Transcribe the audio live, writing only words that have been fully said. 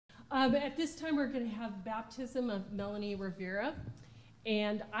At this time, we're going to have baptism of Melanie Rivera.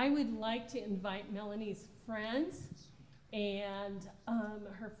 And I would like to invite Melanie's friends and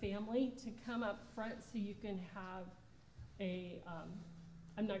her family to come up front so you can have a,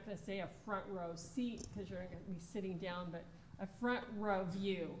 I'm not going to say a front row seat because you're going to be sitting down, but a front row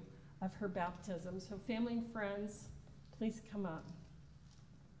view of her baptism. So family and friends, please come up.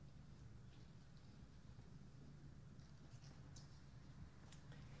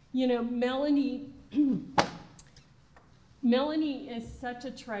 You know, Melanie is such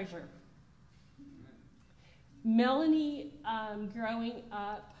a treasure. Melanie, growing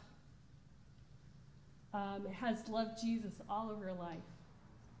up, has loved Jesus all of her life.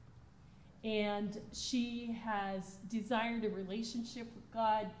 And she has desired a relationship with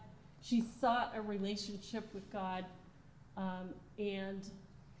God. She sought a relationship with God. And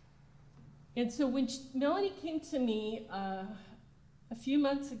so when Melanie came to me a few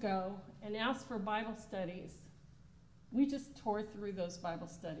months ago and asked for Bible studies, we just tore through those Bible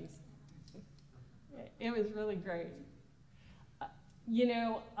studies. It was really great.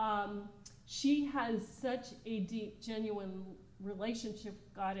 She has such a deep, genuine relationship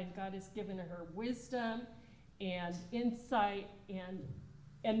with God, and God has given her wisdom and insight.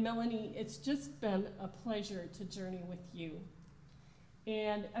 And Melanie, it's just been a pleasure to journey with you.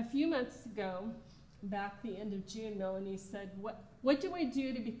 And a few months ago, back the end of June, Melanie said, what do I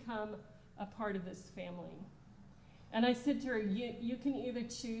do to become a part of this family? And I said to her, you can either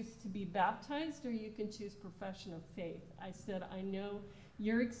choose to be baptized or you can choose profession of faith. I said, I know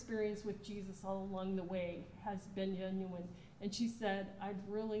your experience with Jesus all along the way has been genuine. And she said, I'd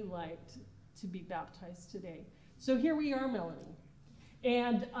really like to be baptized today. So here we are, Melanie.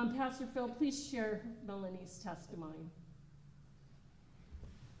 And Pastor Phil, please share Melanie's testimony.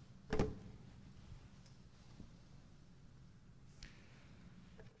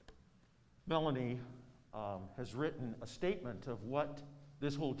 Melanie has written a statement of what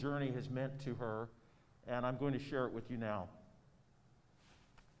this whole journey has meant to her, and I'm going to share it with you now.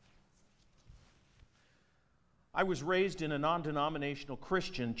 I was raised in a non-denominational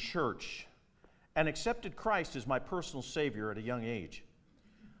Christian church and accepted Christ as my personal Savior at a young age.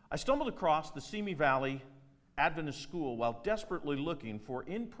 I stumbled across the Simi Valley Adventist school while desperately looking for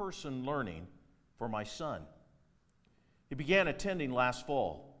in-person learning for my son. He began attending last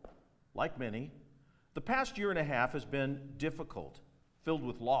fall. Like many, the past year and a half has been difficult, filled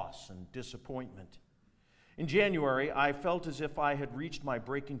with loss and disappointment. In January, I felt as if I had reached my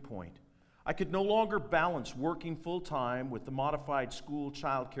breaking point. I could no longer balance working full-time with the modified school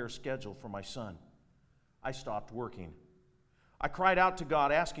childcare schedule for my son. I stopped working. I cried out to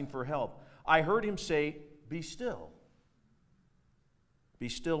God, asking for help. I heard him say, "Be still. Be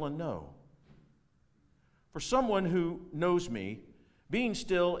still and know." For someone who knows me, being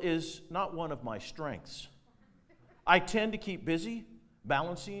still is not one of my strengths. I tend to keep busy,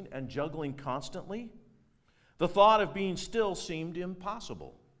 balancing and juggling constantly. The thought of being still seemed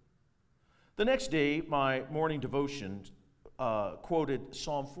impossible. The next day, my morning devotion quoted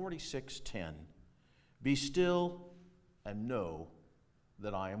Psalm 46:10, "Be still and know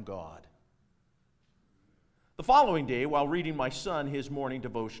that I am God." The following day, while reading my son his morning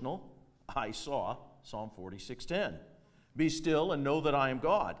devotional, I saw Psalm 46:10. "Be still and know that I am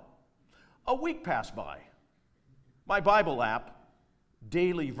God." A week passed by. My Bible app,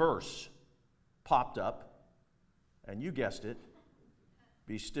 Daily Verse, popped up, and you guessed it,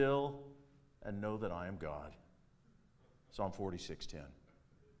 "Be still and know that I am God." Psalm 46:10.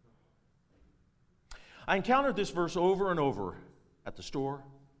 I encountered this verse over and over at the store,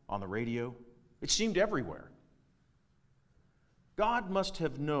 on the radio. It seemed everywhere. God must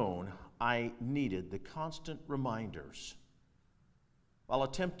have known I needed the constant reminders. While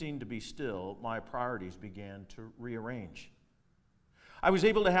attempting to be still, my priorities began to rearrange. I was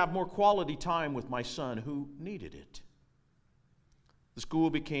able to have more quality time with my son, who needed it. The school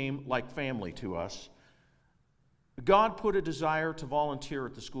became like family to us. God put a desire to volunteer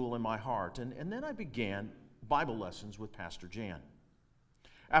at the school in my heart, and then I began Bible lessons with Pastor Jan.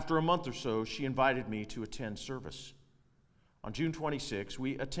 After a month or so, she invited me to attend service. On June 26,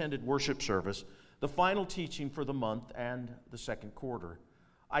 we attended worship service, the final teaching for the month and the second quarter.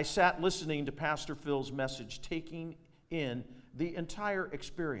 I sat listening to Pastor Phil's message, taking in the entire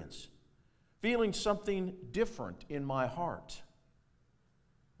experience, feeling something different in my heart.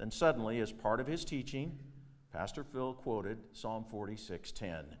 Then suddenly, as part of his teaching, Pastor Phil quoted Psalm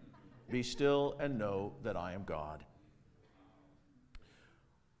 46:10, "Be still and know that I am God."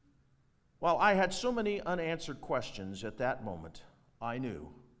 While I had so many unanswered questions at that moment, I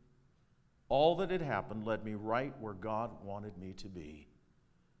knew all that had happened led me right where God wanted me to be.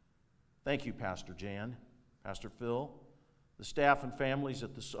 Thank you, Pastor Jan, Pastor Phil, the staff and families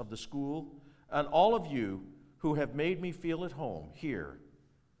of the school, and all of you who have made me feel at home here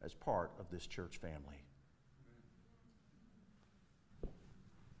as part of this church family.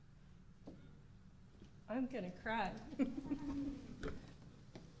 I'm going to cry.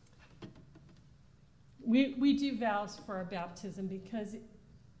 We do vows for our baptism because,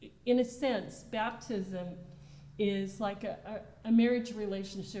 in a sense, baptism is like a marriage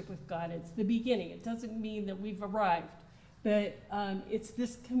relationship with God. It's the beginning. It doesn't mean that we've arrived, but it's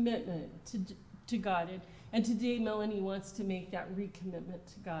this commitment to God. And today, Melanie wants to make that recommitment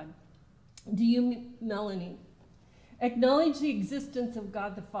to God. Do you, Melanie, acknowledge the existence of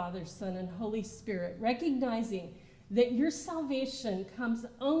God the Father, Son, and Holy Spirit, recognizing that your salvation comes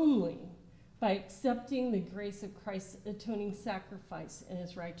only by accepting the grace of Christ's atoning sacrifice and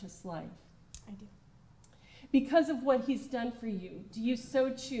his righteous life? I do. Because of what he's done for you, do you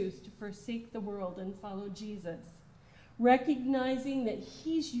so choose to forsake the world and follow Jesus, recognizing that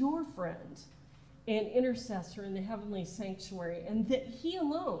he's your friend and intercessor in the heavenly sanctuary, and that he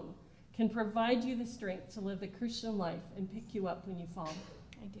alone can provide you the strength to live the Christian life and pick you up when you fall?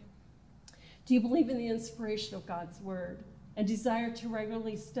 I do. Do you believe in the inspiration of God's word and desire to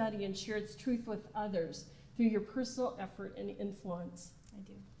regularly study and share its truth with others through your personal effort and influence? I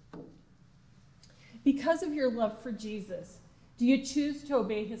do. Because of your love for Jesus, do you choose to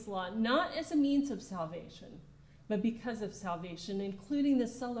obey his law, not as a means of salvation, but because of salvation, including the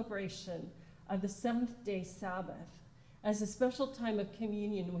celebration of the seventh-day Sabbath as a special time of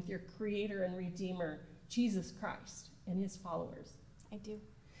communion with your Creator and Redeemer, Jesus Christ, and his followers? I do.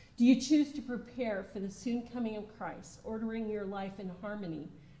 Do you choose to prepare for the soon coming of Christ, ordering your life in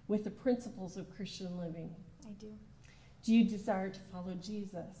harmony with the principles of Christian living? I do. Do you desire to follow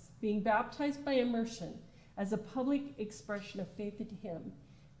Jesus, being baptized by immersion as a public expression of faith in him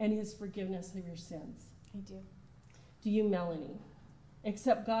and his forgiveness of your sins? I do. Do you, Melanie,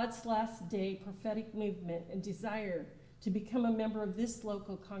 accept God's last day prophetic movement and desire to become a member of this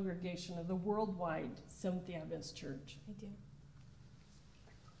local congregation of the worldwide Seventh-day Adventist Church? I do.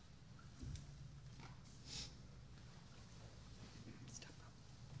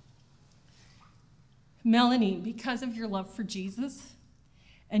 Melanie, because of your love for Jesus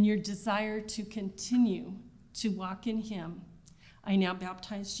and your desire to continue to walk in him, I now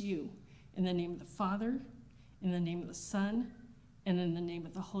baptize you in the name of the Father, in the name of the Son, and in the name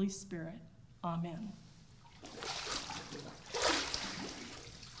of the Holy Spirit. Amen.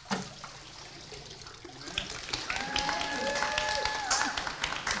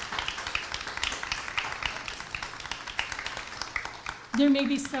 There may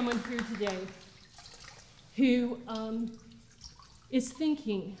be someone here today who is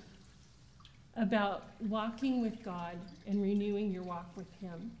thinking about walking with God and renewing your walk with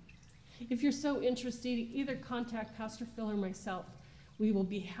him. If you're so interested, either contact Pastor Phil or myself. We will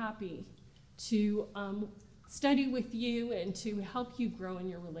be happy to study with you and to help you grow in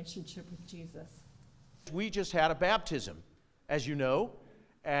your relationship with Jesus. We just had a baptism, as you know,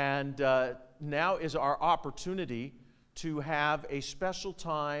 and now is our opportunity to have a special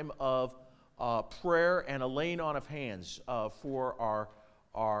time of prayer and a laying on of hands for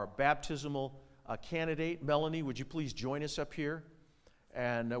our baptismal candidate. Melanie, would you please join us up here?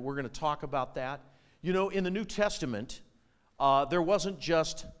 And we're going to talk about that. You know, in the New Testament, there wasn't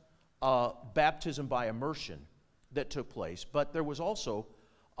just baptism by immersion that took place, but there was also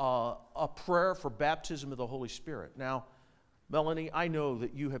a prayer for baptism of the Holy Spirit. Now, Melanie, I know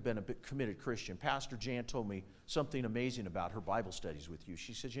that you have been a committed Christian. Pastor Jan told me something amazing about her Bible studies with you.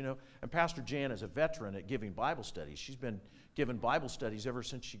 She says, you know, and Pastor Jan is a veteran at giving Bible studies. She's been giving Bible studies ever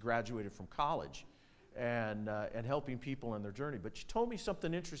since she graduated from college and helping people in their journey. But she told me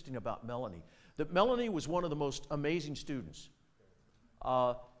something interesting about Melanie, that Melanie was one of the most amazing students.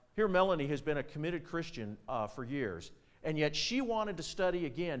 Here Melanie has been a committed Christian for years, and yet she wanted to study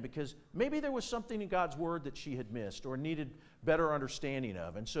again because maybe there was something in God's Word that she had missed or needed better understanding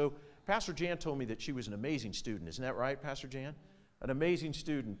of. And so Pastor Jan told me that she was an amazing student. Isn't that right, Pastor Jan? An amazing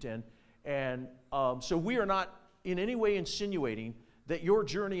student. And so we are not in any way insinuating that your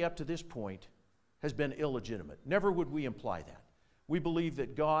journey up to this point has been illegitimate. Never would we imply that. We believe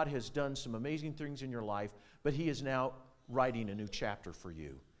that God has done some amazing things in your life, but he is now writing a new chapter for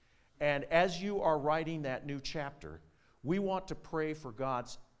you. And as you are writing that new chapter, we want to pray for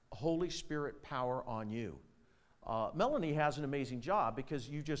God's Holy Spirit power on you. Melanie has an amazing job because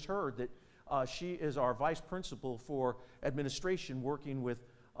you just heard that she is our vice principal for administration working with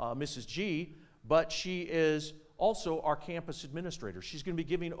Mrs. G, but she is also our campus administrator. She's going to be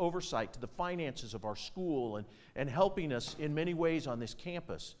giving oversight to the finances of our school and helping us in many ways on this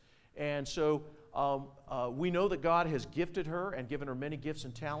campus. And so we know that God has gifted her and given her many gifts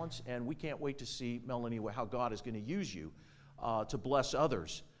and talents, and we can't wait to see, Melanie, how God is going to use you to bless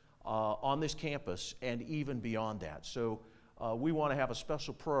others on this campus and even beyond that. So we want to have a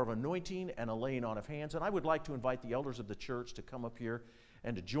special prayer of anointing and a laying on of hands. And I would like to invite the elders of the church to come up here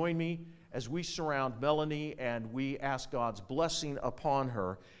and to join me as we surround Melanie and we ask God's blessing upon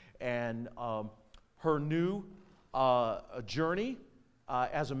her and her new journey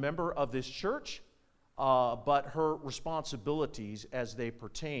as a member of this church, but her responsibilities as they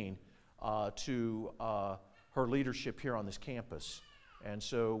pertain to her leadership here on this campus. And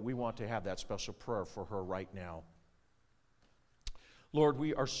so we want to have that special prayer for her right now. Lord,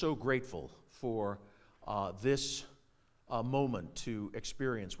 we are so grateful for this moment to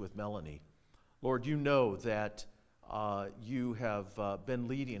experience with Melanie. Lord, you know that you have been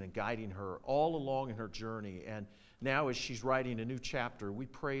leading and guiding her all along in her journey. And now as she's writing a new chapter, we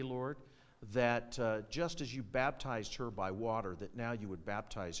pray, Lord, that just as you baptized her by water, that now you would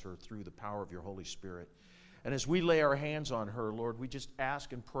baptize her through the power of your Holy Spirit. And as we lay our hands on her, Lord, we just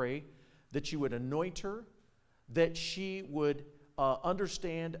ask and pray that you would anoint her, that she would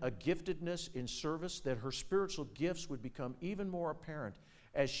understand a giftedness in service, that her spiritual gifts would become even more apparent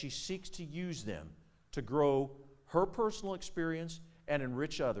as she seeks to use them to grow her personal experience and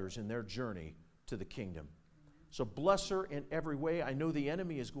enrich others in their journey to the kingdom. So bless her in every way. I know the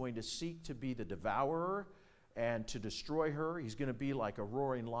enemy is going to seek to be the devourer and to destroy her. He's going to be like a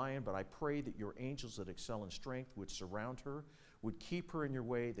roaring lion, but I pray that your angels that excel in strength would surround her, would keep her in your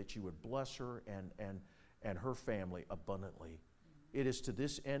way, that you would bless her and her family abundantly. It is to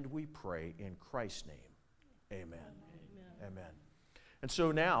this end we pray in Christ's name. Amen. Amen. Amen. And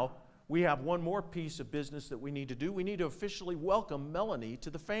so now we have one more piece of business that we need to do. We need to officially welcome Melanie to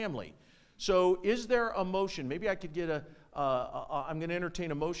the family. So is there a motion? Maybe I could get I'm going to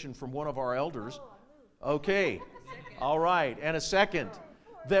entertain a motion from one of our elders. Okay. All right. And a second,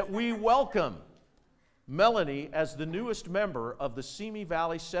 that we welcome Melanie as the newest member of the Simi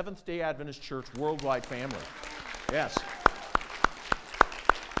Valley Seventh-day Adventist Church worldwide family. Yes.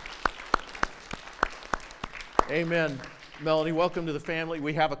 Amen. Melanie, welcome to the family.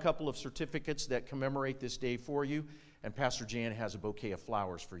 We have a couple of certificates that commemorate this day for you, and Pastor Jan has a bouquet of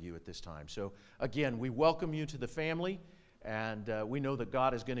flowers for you at this time. So again, we welcome you to the family, and we know that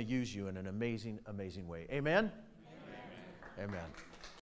God is going to use you in an amazing, amazing way. Amen? Amen. Amen.